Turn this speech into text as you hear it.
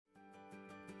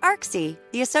ARCSI,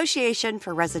 the Association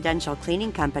for Residential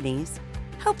Cleaning Companies,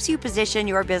 helps you position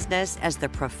your business as the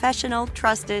professional,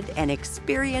 trusted, and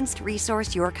experienced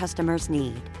resource your customers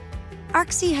need.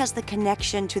 ARCSI has the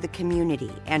connection to the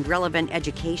community and relevant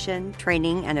education,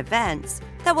 training, and events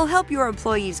that will help your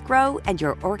employees grow and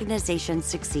your organization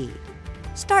succeed.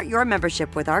 Start your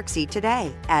membership with ARCSI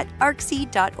today at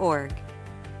arcsci.org.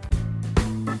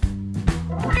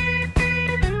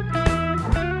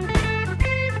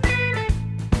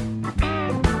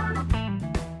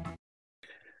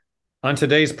 On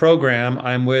today's program,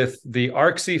 I'm with the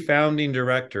ARCSI founding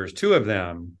directors, two of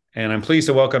them, and I'm pleased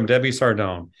to welcome Debbie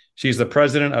Sardone. She's the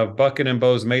president of Bucket &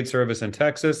 Bowes Maid Service in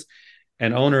Texas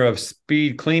and owner of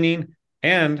Speed Cleaning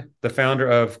and the founder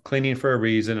of Cleaning for a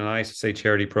Reason, an ISSA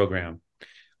charity program.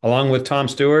 Along with Tom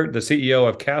Stewart, the CEO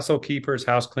of Castle Keepers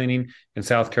House Cleaning in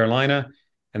South Carolina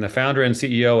and the founder and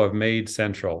CEO of Maid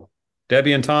Central.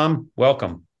 Debbie and Tom,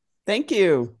 welcome. Thank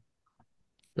you.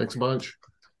 Thanks a bunch.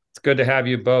 It's good to have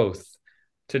you both.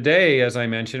 Today, as I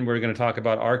mentioned, we're going to talk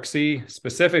about ARCSI,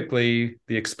 specifically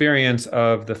the experience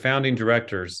of the founding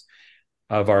directors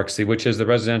of ARCSI, which is the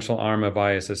residential arm of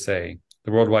ISSA,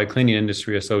 the Worldwide Cleaning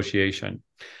Industry Association.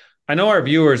 I know our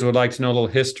viewers would like to know a little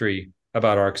history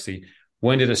about ARCSI.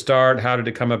 When did it start? How did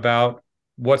it come about?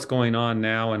 What's going on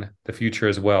now and the future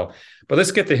as well? But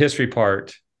let's get the history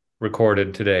part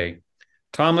recorded today.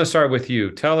 Tom, let's start with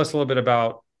you. Tell us a little bit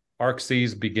about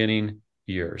ARCSI's beginning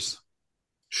years.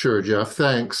 Sure, Jeff.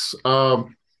 Thanks.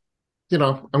 I'm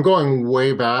going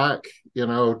way back,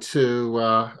 to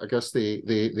I guess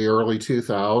the early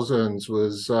 2000s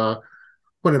was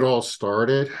when it all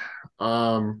started.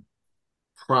 Prior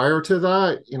to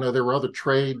that, there were other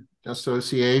trade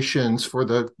associations for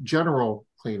the general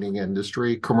cleaning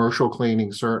industry. Commercial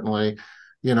cleaning certainly,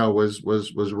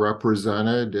 was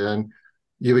represented, and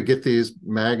you would get these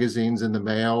magazines in the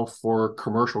mail for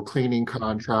commercial cleaning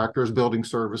contractors, building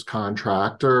service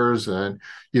contractors, and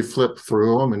you flip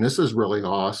through them. And this is really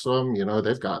awesome.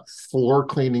 They've got floor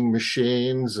cleaning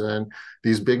machines and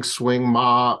these big swing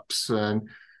mops. And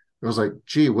it was like,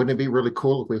 gee, wouldn't it be really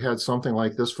cool if we had something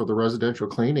like this for the residential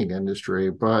cleaning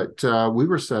industry? But we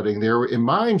were sitting there. And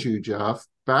mind you, Jeff,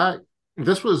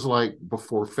 this was like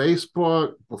before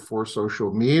Facebook, before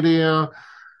social media.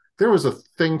 There was a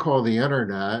thing called the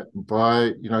internet,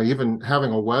 but even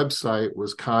having a website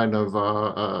was kind of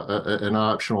an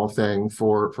optional thing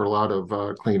for a lot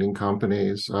of cleaning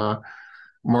companies.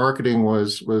 Marketing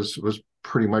was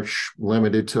pretty much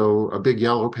limited to a big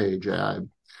yellow page ad.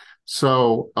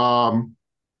 So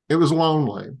it was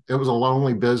lonely. It was a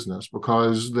lonely business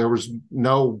because there was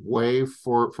no way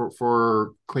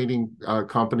for cleaning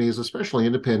companies, especially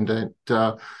independent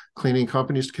cleaning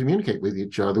companies, to communicate with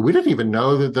each other. We didn't even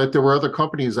know that there were other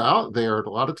companies out there. A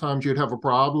lot of times you'd have a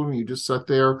problem, you just sat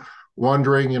there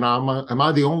wondering, am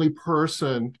I the only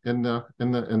person in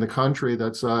the country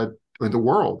that's in the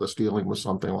world that's dealing with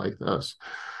something like this?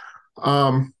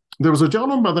 There was a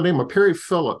gentleman by the name of Perry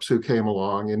Phillips who came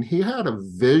along, and he had a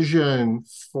vision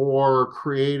for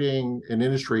creating an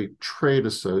industry trade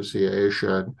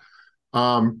association.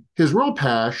 His real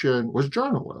passion was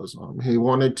journalism. He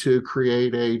wanted to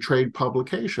create a trade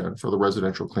publication for the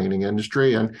residential cleaning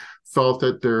industry and felt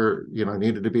that there,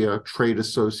 needed to be a trade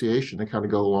association to kind of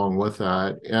go along with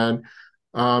that. And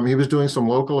he was doing some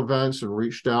local events and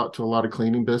reached out to a lot of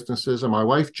cleaning businesses. And my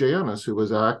wife, Janice, who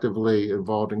was actively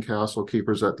involved in Castle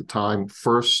Keepers at the time,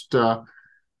 first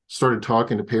started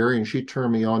talking to Perry, and she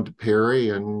turned me on to Perry.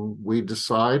 And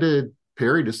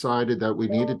Perry decided that we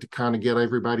needed to kind of get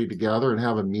everybody together and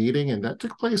have a meeting. And that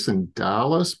took place in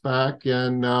Dallas back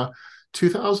in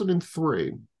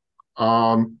 2003.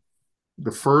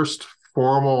 The first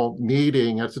formal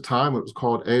meeting at the time, it was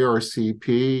called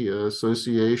ARCP,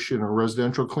 Association of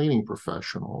Residential Cleaning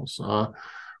Professionals,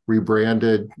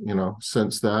 rebranded,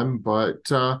 since then. But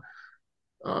a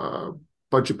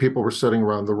bunch of people were sitting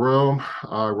around the room.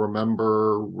 I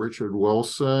remember Richard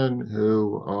Wilson,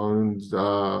 who owned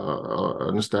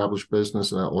an established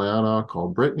business in Atlanta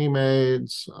called Brittany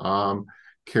Maids.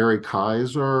 Carrie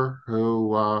Kaiser,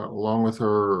 who, along with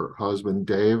her husband,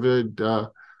 David,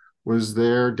 was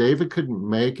there. David couldn't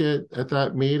make it at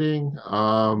that meeting,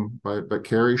 but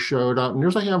Carrie showed up. And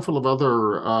there's a handful of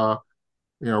other,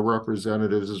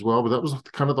 representatives as well. But that was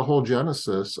kind of the whole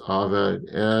genesis of it.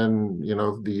 And,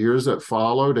 the years that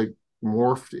followed, it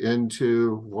morphed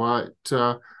into what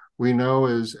we know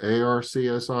as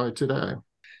ARCSI today.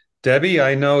 Debbie,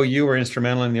 I know you were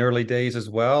instrumental in the early days as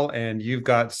well, and you've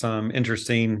got some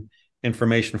interesting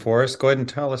information for us. Go ahead and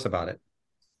tell us about it.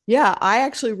 Yeah, I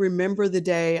actually remember the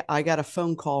day I got a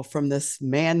phone call from this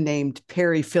man named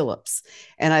Perry Phillips.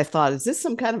 And I thought, is this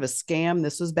some kind of a scam?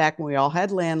 This was back when we all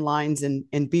had landlines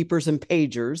and beepers and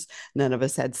pagers. None of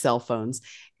us had cell phones.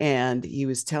 And he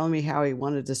was telling me how he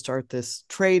wanted to start this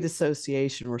trade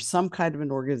association or some kind of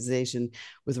an organization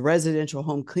with residential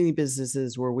home cleaning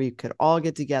businesses where we could all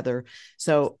get together.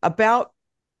 So, about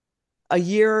a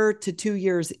year to 2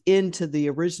 years into the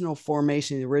original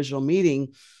formation, the original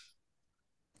meeting,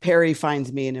 Perry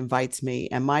finds me and invites me.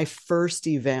 And my first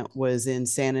event was in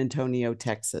San Antonio,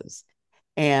 Texas.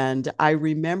 And I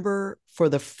remember for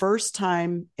the first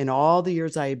time in all the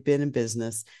years I had been in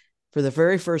business, for the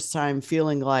very first time,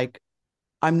 feeling like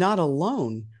I'm not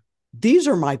alone. These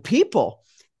are my people.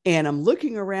 And I'm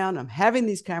looking around, I'm having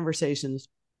these conversations.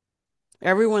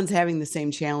 Everyone's having the same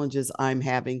challenges I'm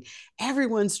having.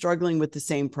 Everyone's struggling with the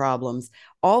same problems.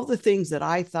 All the things that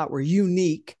I thought were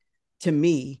unique to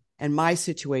me and my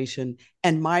situation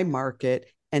and my market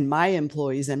and my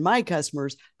employees and my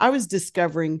customers, I was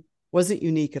discovering wasn't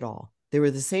unique at all. They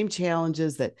were the same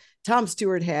challenges that Tom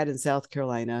Stewart had in South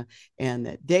Carolina and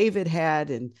that David had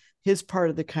in his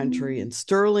part of the country and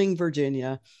Sterling,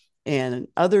 Virginia, and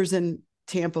others in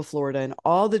Tampa, Florida, and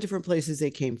all the different places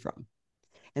they came from.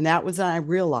 And that was when I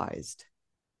realized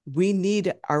we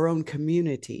need our own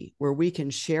community where we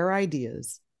can share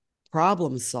ideas,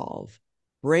 problem solve,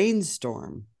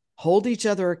 brainstorm, hold each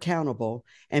other accountable,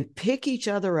 and pick each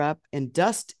other up and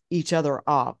dust each other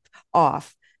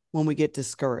off when we get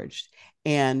discouraged.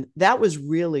 And that was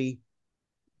really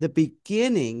the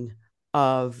beginning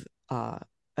of a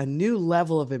new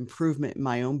level of improvement in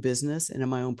my own business and in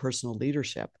my own personal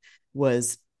leadership.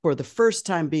 Was for the first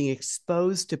time being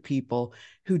exposed to people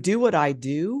who do what I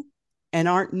do and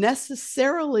aren't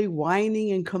necessarily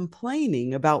whining and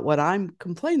complaining about what I'm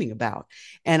complaining about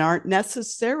and aren't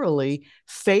necessarily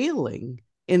failing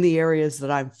in the areas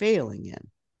that I'm failing in.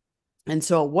 And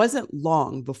so it wasn't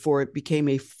long before it became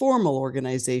a formal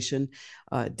organization.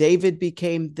 David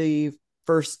became the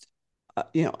first,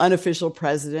 unofficial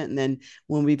president. And then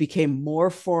when we became more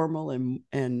formal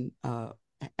and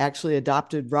actually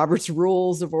adopted Robert's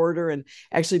Rules of Order and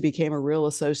actually became a real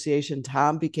association,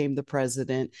 Tom became the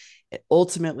president.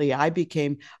 Ultimately, I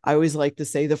always like to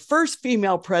say, the first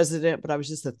female president, but I was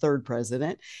just the third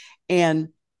president. And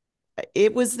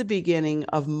it was the beginning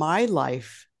of my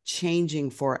life changing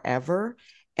forever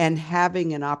and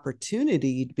having an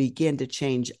opportunity to begin to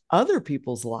change other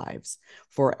people's lives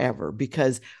forever.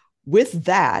 Because with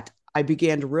that, I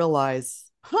began to realize,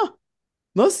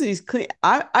 most of these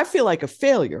I feel like a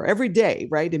failure every day,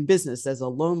 right? In business as a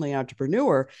lonely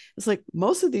entrepreneur. It's like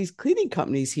most of these cleaning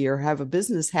companies here have a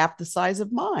business half the size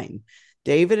of mine.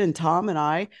 David and Tom and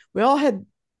I, we all had,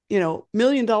 $1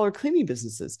 million cleaning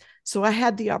businesses. So I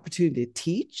had the opportunity to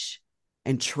teach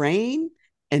and train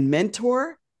and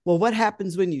mentor. Well, what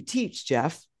happens when you teach,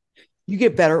 Jeff? You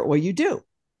get better at what you do,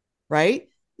 right?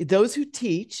 Those who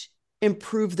teach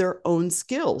improve their own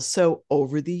skills. So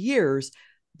over the years,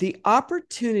 the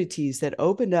opportunities that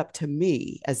opened up to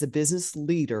me as a business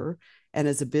leader and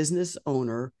as a business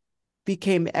owner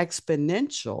became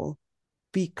exponential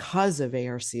because of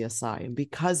ARCSI and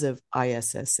because of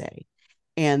ISSA.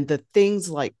 And the things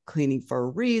like Cleaning for a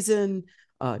Reason,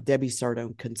 Debbie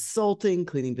Sardone Consulting,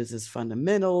 Cleaning Business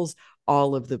Fundamentals,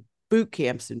 all of the boot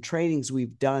camps and trainings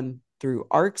we've done through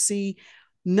ARCSI,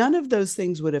 none of those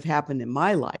things would have happened in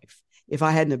my life if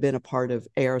I hadn't have been a part of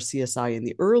ARCSI in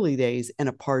the early days and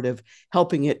a part of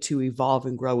helping it to evolve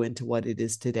and grow into what it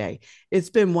is today. It's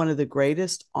been one of the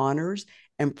greatest honors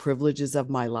and privileges of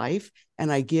my life.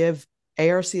 And I give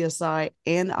ARCSI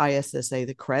and ISSA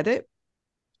the credit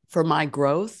for my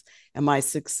growth and my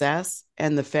success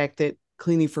and the fact that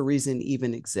Cleaning for a Reason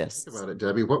even exists. Think about it,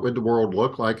 Debbie. What would the world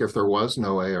look like if there was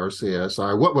no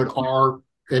ARCSI? What would our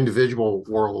individual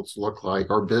worlds look like?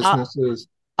 Our businesses?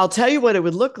 I'll tell you what it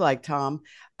would look like, Tom.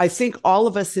 I think all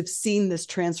of us have seen this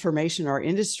transformation in our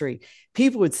industry.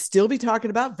 People would still be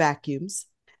talking about vacuums.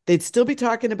 They'd still be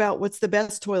talking about what's the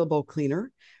best toilet bowl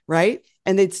cleaner, right?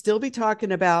 And they'd still be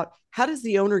talking about how does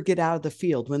the owner get out of the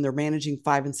field when they're managing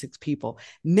 5 and 6 people.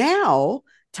 Now,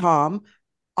 Tom,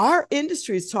 our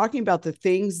industry is talking about the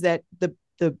things that the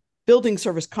building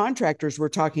service contractors were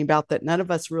talking about that none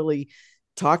of us really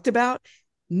talked about.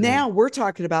 Now we're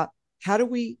talking about how to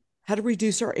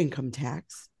reduce our income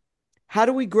tax? How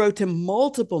do we grow to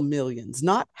multiple millions?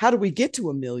 Not how do we get to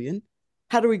 1 million?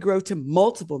 How do we grow to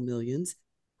multiple millions?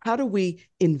 How do we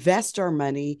invest our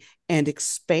money and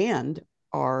expand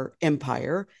our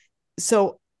empire?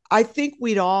 So I think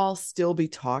we'd all still be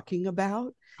talking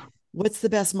about what's the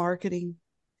best marketing?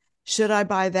 Should I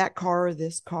buy that car or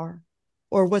this car?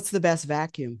 or what's the best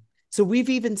vacuum. So we've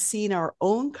even seen our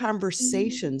own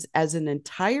conversations as an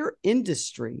entire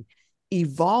industry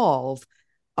evolve.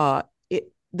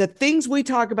 The things we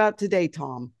talk about today,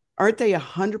 Tom, aren't they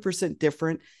 100%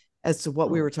 different as to what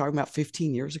we were talking about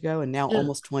 15 years ago and now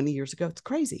almost 20 years ago? It's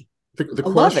crazy. The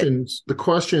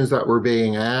questions that were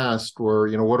being asked were,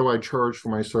 what do I charge for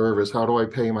my service? How do I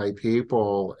pay my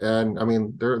people? And I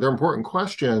mean, they're important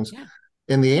questions. Yeah.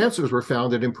 And the answers were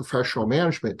founded in professional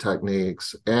management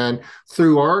techniques. And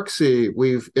through ARCSI,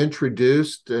 we've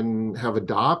introduced and have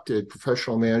adopted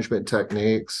professional management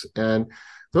techniques. And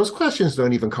those questions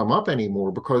don't even come up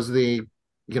anymore because we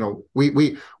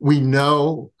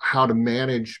know how to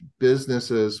manage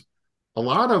businesses. A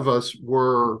lot of us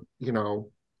were,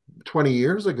 20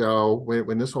 years ago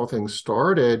when this whole thing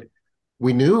started,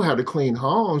 we knew how to clean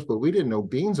homes, but we didn't know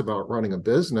beans about running a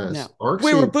business. No.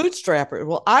 We were bootstrapper.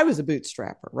 Well, I was a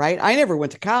bootstrapper, right? I never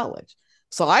went to college.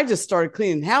 So I just started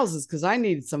cleaning houses because I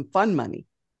needed some fun money,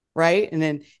 right?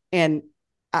 And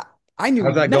I knew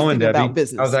nothing about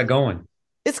business. How's that going?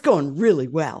 It's going really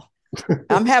well.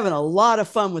 I'm having a lot of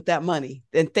fun with that money.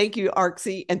 And thank you,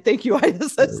 ARCSI, and thank you,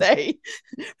 ISSA,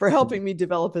 for helping me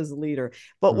develop as a leader.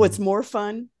 But what's more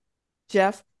fun,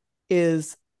 Jeff,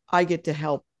 is I get to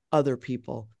help other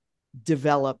people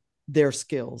develop their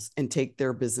skills and take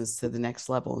their business to the next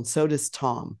level. And so does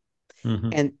Tom. Mm-hmm.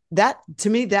 And that, to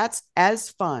me, that's as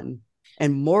fun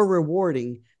and more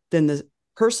rewarding than the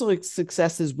personal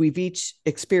successes we've each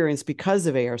experienced because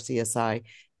of ARCSI.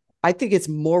 I think it's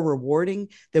more rewarding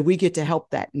that we get to help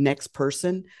that next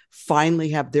person finally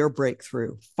have their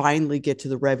breakthrough, finally get to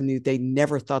the revenue they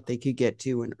never thought they could get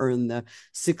to and earn the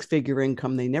six-figure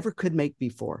income they never could make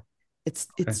before.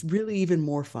 It's really even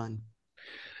more fun.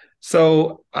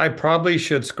 So I probably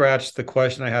should scratch the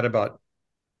question I had about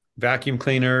vacuum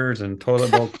cleaners and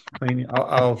toilet bowl cleaning.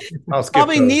 I'll skip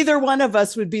probably those. Neither one of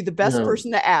us would be the best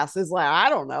person to ask. Is like, I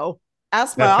don't know.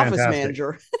 Ask my office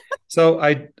manager. So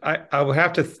I will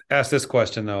have to ask this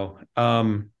question though.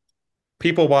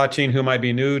 People watching who might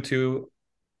be new to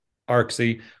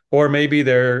ARCSI, or maybe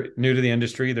they're new to the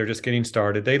industry, they're just getting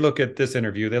started. They look at this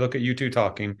interview, they look at you two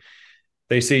talking,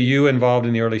 they see you involved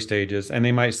in the early stages, and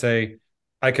they might say,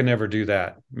 I can never do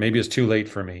that. Maybe it's too late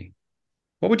for me.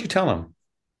 What would you tell them?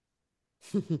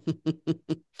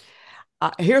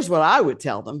 Here's what I would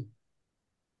tell them.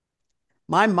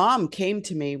 My mom came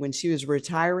to me when she was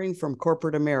retiring from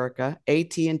corporate America,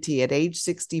 AT&T, at age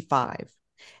 65,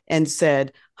 and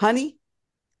said, honey,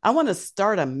 I want to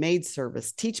start a maid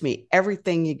service. Teach me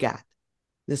everything you got.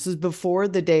 This was before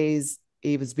the days.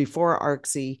 It was before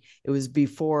ARCSI. It was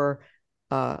before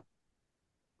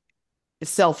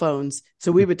cell phones.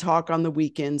 So we would talk on the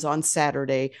weekends, on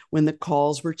Saturday, when the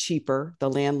calls were cheaper, the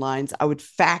landlines. I would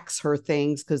fax her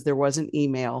things because there wasn't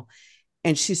email.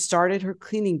 And she started her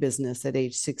cleaning business at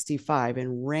age 65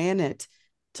 and ran it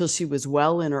till she was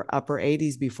well in her upper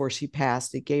 80s before she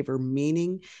passed. It gave her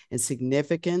meaning and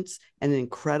significance and an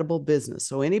incredible business.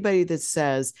 So anybody that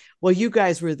says, well, you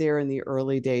guys were there in the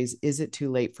early days, is it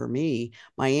too late for me?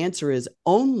 My answer is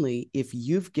only if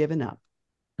you've given up.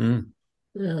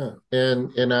 Yeah.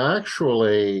 And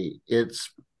actually,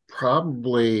 it's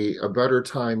probably a better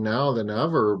time now than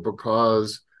ever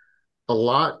because a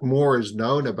lot more is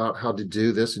known about how to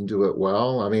do this and do it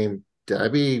well. I mean,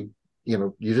 Debbie,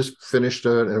 you just finished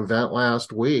an event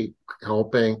last week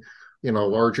helping,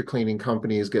 larger cleaning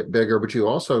companies get bigger, but you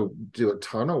also do a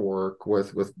ton of work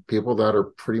with people that are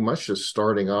pretty much just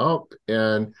starting up.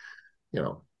 And,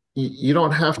 you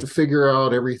don't have to figure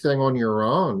out everything on your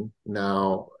own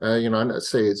now. I'm not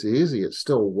saying it's easy, it's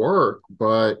still work,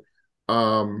 but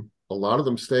a lot of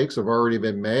the mistakes have already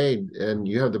been made, and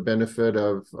you have the benefit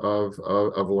of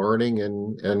learning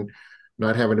and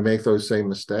not having to make those same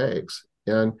mistakes.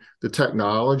 And the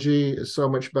technology is so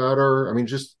much better. I mean,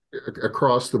 just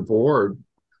across the board,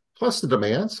 plus the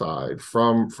demand side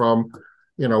from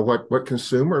what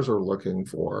consumers are looking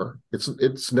for.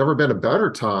 It's never been a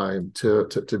better time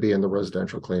to be in the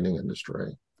residential cleaning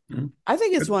industry. I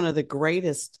think it's one of the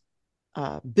greatest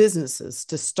businesses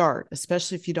to start,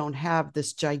 especially if you don't have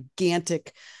this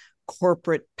gigantic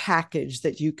corporate package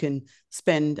that you can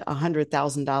spend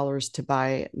 $100,000 to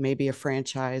buy maybe a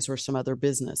franchise or some other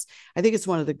business. I think it's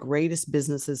one of the greatest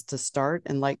businesses to start.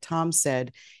 And like Tom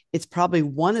said, it's probably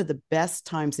one of the best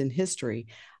times in history.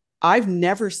 I've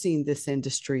never seen this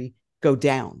industry go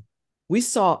down. We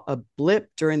saw a blip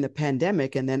during the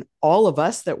pandemic, and then all of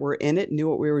us that were in it knew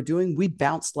what we were doing. We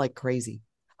bounced like crazy.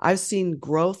 I've seen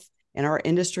growth in our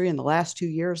industry in the last 2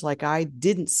 years like I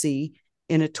didn't see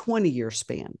in a 20-year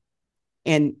span.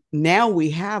 And now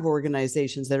we have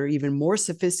organizations that are even more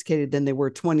sophisticated than they were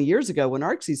 20 years ago when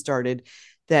ARCSI started,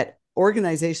 that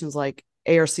organizations like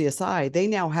ARCSI, they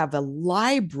now have a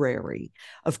library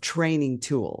of training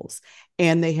tools,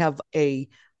 and they have a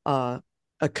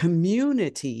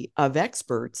community of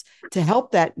experts to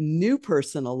help that new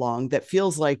person along that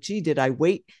feels like, gee, did I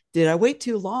wait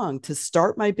too long to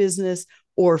start my business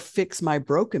or fix my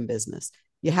broken business?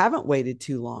 You haven't waited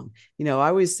too long. I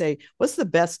always say, what's the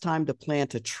best time to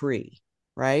plant a tree,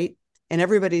 right? And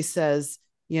everybody says,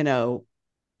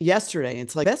 yesterday.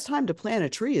 It's like, best time to plant a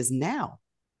tree is now,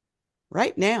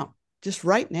 right now, just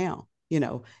right now.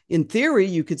 In theory,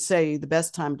 you could say the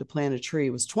best time to plant a tree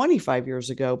was 25 years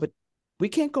ago, but we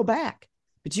can't go back.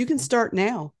 But you can start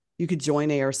now. You could join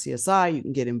ARCSI. You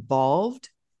can get involved.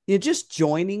 Just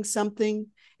joining something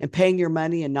and paying your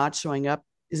money and not showing up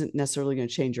isn't necessarily going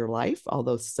to change your life,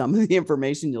 although some of the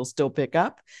information you'll still pick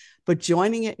up. But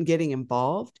joining it and getting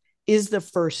involved is the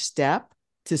first step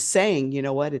to saying, you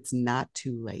know what, it's not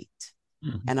too late.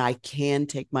 Mm-hmm. And I can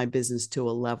take my business to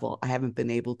a level I haven't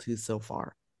been able to so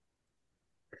far.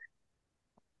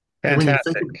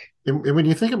 Fantastic. And when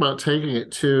you think about taking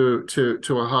it to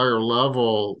a higher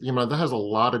level, that has a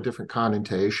lot of different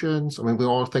connotations. I mean, we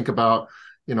all think about,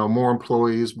 more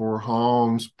employees, more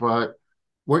homes, but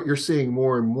what you're seeing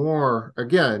more and more,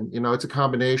 again, it's a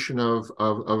combination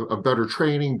of better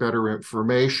training, better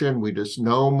information. We just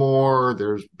know more.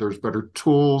 There's better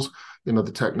tools.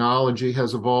 The technology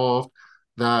has evolved,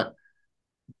 that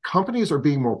companies are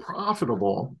being more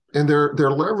profitable, and they're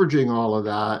leveraging all of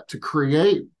that to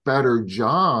create better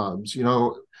jobs.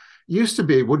 Used to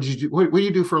be, what do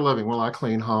you do for a living? Well, I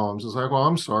clean homes. It's like, well,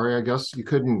 I'm sorry, I guess you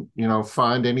couldn't,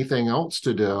 find anything else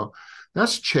to do.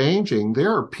 That's changing.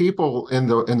 There are people in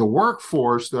the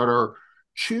workforce that are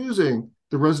choosing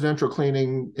the residential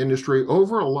cleaning industry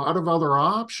over a lot of other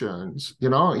options.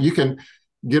 You can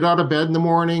get out of bed in the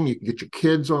morning, you can get your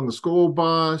kids on the school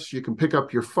bus, you can pick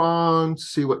up your phone,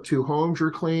 see what 2 homes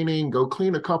you're cleaning, go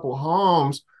clean a couple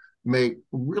homes, make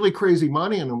really crazy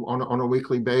money on a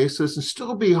weekly basis, and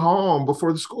still be home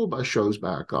before the school bus shows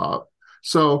back up.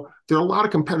 So there are a lot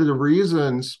of competitive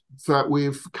reasons that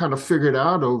we've kind of figured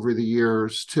out over the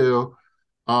years to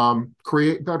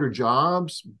create better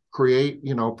jobs,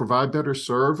 provide better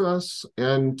service,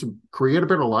 and to create a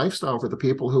better lifestyle for the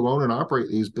people who own and operate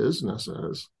these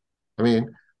businesses. I mean,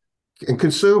 and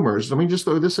consumers, let me just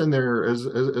throw this in there as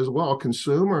well.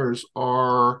 Consumers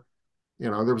are,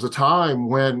 there was a time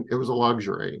when it was a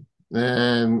luxury.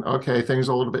 And okay, things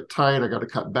are a little bit tight, I got to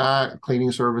cut back.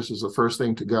 Cleaning service is the first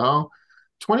thing to go.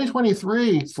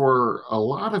 2023 for a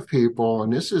lot of people,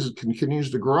 and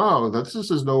continues to grow, that this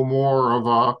is no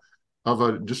more of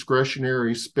a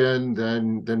discretionary spend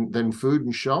than food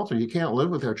and shelter. You can't live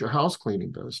without your house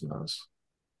cleaning business.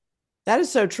 That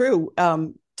is so true.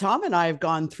 Tom and I have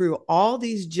gone through all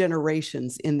these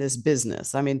generations in this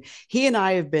business. I mean, he and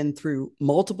I have been through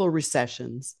multiple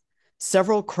recessions,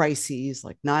 several crises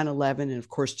like 9/11, and of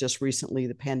course, just recently,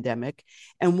 the pandemic.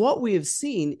 And what we have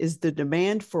seen is the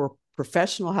demand for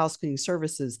professional house cleaning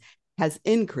services has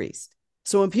increased.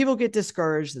 So when people get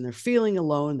discouraged and they're feeling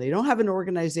alone, they don't have an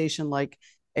organization like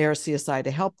ARCSI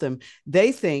to help them,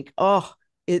 they think, oh,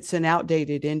 it's an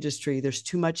outdated industry. There's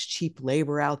too much cheap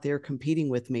labor out there competing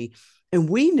with me. And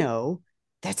we know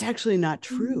that's actually not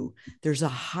true. There's a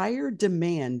higher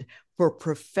demand for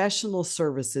professional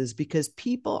services because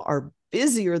people are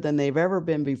busier than they've ever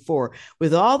been before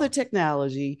with all the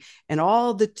technology and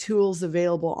all the tools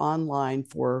available online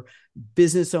for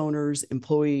business owners,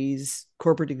 employees,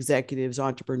 corporate executives,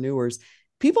 entrepreneurs.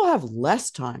 People have less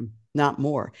time, not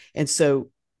more. And so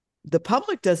the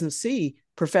public doesn't see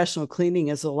professional cleaning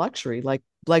as a luxury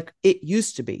like it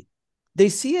used to be. They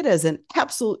see it as an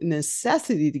absolute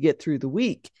necessity to get through the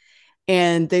week,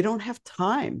 and they don't have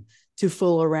time to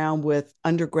fool around with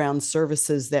underground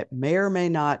services that may or may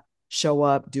not show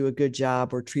up, do a good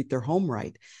job, or treat their home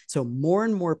right. So more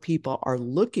and more people are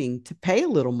looking to pay a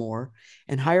little more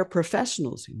and hire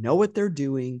professionals who know what they're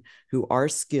doing, who are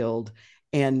skilled,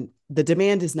 and the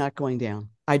demand is not going down.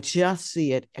 I just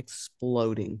see it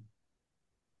exploding.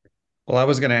 Well, I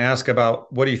was going to ask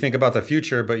about what do you think about the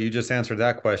future, but you just answered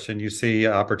that question. You see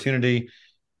opportunity.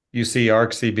 You see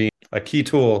ARCSI being a key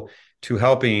tool to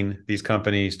helping these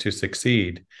companies to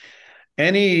succeed.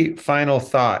 Any final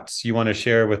thoughts you want to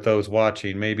share with those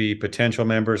watching, maybe potential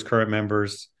members, current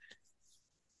members,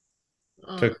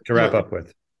 to wrap up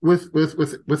with? With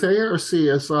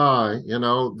ARCSI,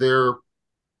 they're,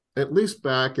 at least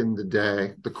back in the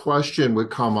day, the question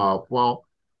would come up, well,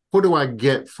 what do I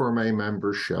get for my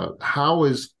membership? How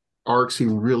is ARCSI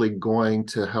really going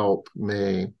to help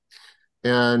me?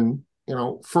 And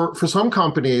for some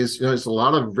companies, there's a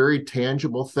lot of very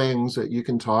tangible things that you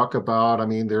can talk about. I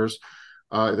mean, there's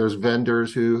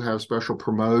vendors who have special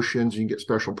promotions. You can get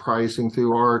special pricing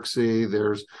through ARCSI.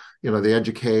 There's, the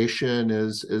education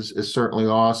is certainly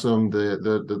awesome.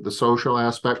 The social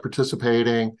aspect,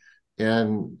 participating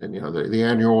and the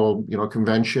annual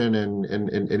convention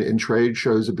and trade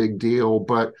show is a big deal.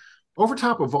 But over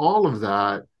top of all of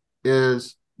that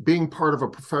is being part of a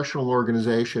professional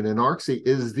organization, and ARCSI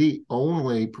is the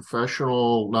only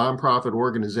professional nonprofit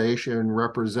organization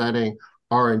representing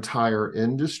our entire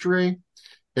industry.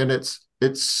 And it's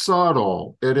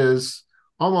subtle. It is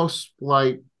almost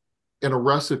like in a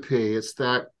recipe. It's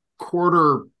that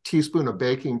quarter teaspoon of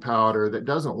baking powder that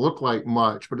doesn't look like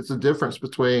much, but it's the difference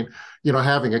between,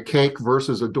 having a cake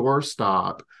versus a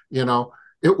doorstop.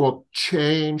 It will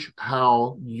change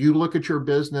how you look at your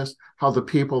business, how the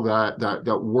people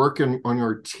that work on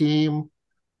your team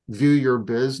view your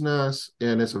business.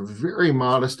 And it's a very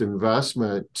modest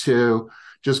investment to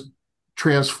just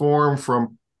transform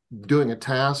from doing a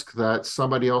task that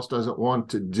somebody else doesn't want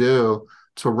to do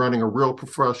to running a real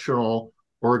professional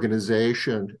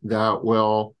organization that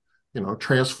will,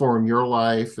 transform your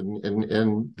life and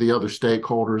the other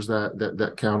stakeholders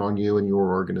that count on you and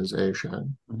your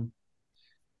organization. Mm-hmm.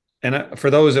 And for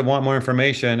those that want more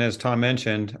information, as Tom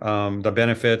mentioned, the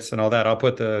benefits and all that, I'll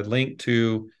put the link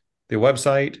to the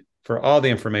website for all the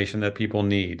information that people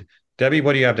need. Debbie,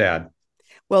 what do you have to add?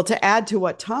 Well, to add to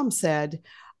what Tom said,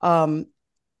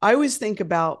 I always think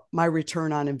about my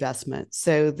return on investment.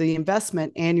 So the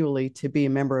investment annually to be a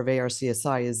member of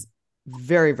ARCSI is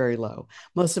very, very low.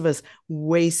 Most of us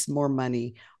waste more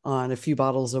money on a few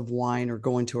bottles of wine or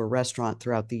going to a restaurant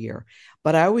throughout the year.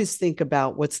 But I always think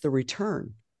about what's the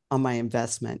return on my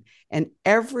investment. And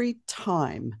every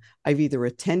time I've either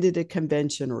attended a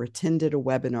convention or attended a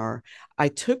webinar, I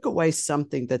took away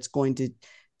something that's going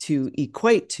to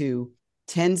equate to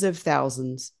tens of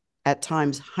thousands, at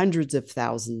times hundreds of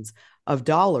thousands of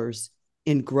dollars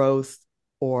in growth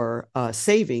or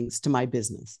savings to my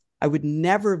business. I would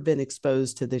never have been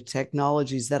exposed to the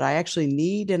technologies that I actually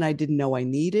need and I didn't know I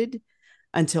needed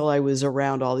until I was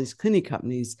around all these cleaning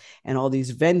companies and all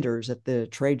these vendors at the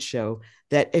trade show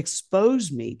that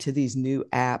exposed me to these new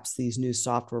apps, these new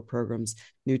software programs,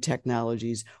 new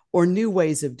technologies, or new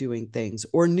ways of doing things,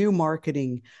 or new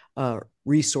marketing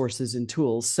resources and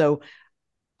tools. So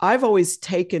I've always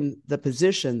taken the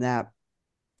position that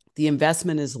the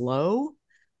investment is low,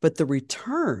 but the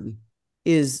return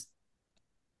is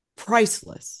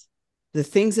priceless. The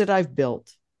things that I've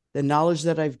built, the knowledge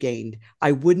that I've gained,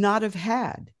 I would not have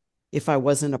had if I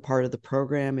wasn't a part of the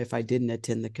program, if I didn't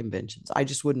attend the conventions. I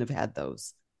just wouldn't have had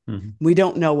those. Mm-hmm. We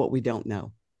don't know what we don't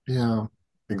know. Yeah,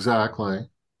 exactly.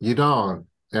 You don't.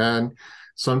 And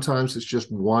sometimes it's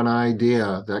just one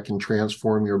idea that can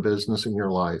transform your business and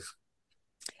your life.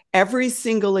 Every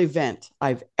single event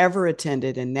I've ever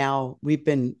attended, and now we've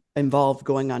been involved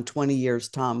going on 20 years,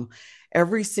 Tom,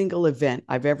 every single event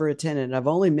I've ever attended, and I've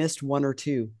only missed one or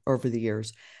two over the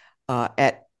years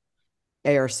at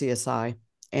ARCSI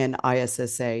and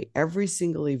ISSA, every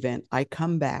single event I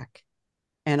come back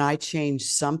and I change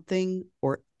something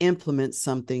or implement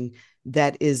something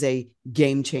that is a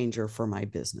game changer for my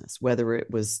business, whether it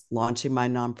was launching my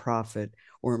nonprofit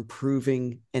or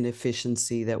improving an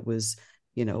efficiency that was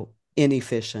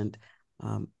inefficient,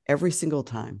 every single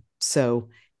time. So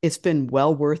it's been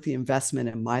well worth the investment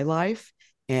in my life.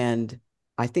 And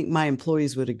I think my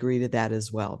employees would agree to that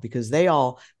as well, because they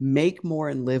all make more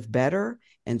and live better.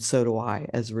 And so do I,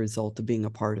 as a result of being a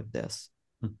part of this.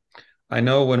 I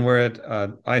know when we're at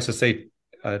ISSA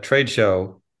trade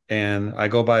show and I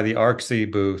go by the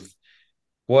ARCSI booth,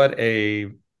 what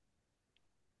a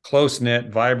close-knit,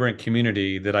 vibrant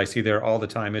community that I see there all the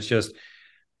time. It's just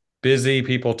busy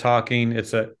people talking.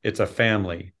 It's a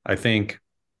family. I think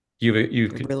you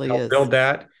can really help build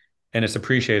that, and it's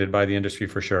appreciated by the industry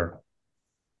for sure.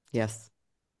 Yes.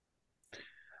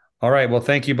 All right. Well,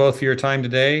 thank you both for your time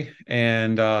today,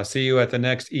 and see you at the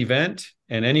next event.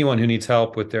 And anyone who needs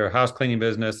help with their house cleaning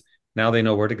business, now they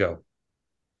know where to go.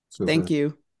 Super. Thank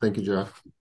you. Thank you, Jeff.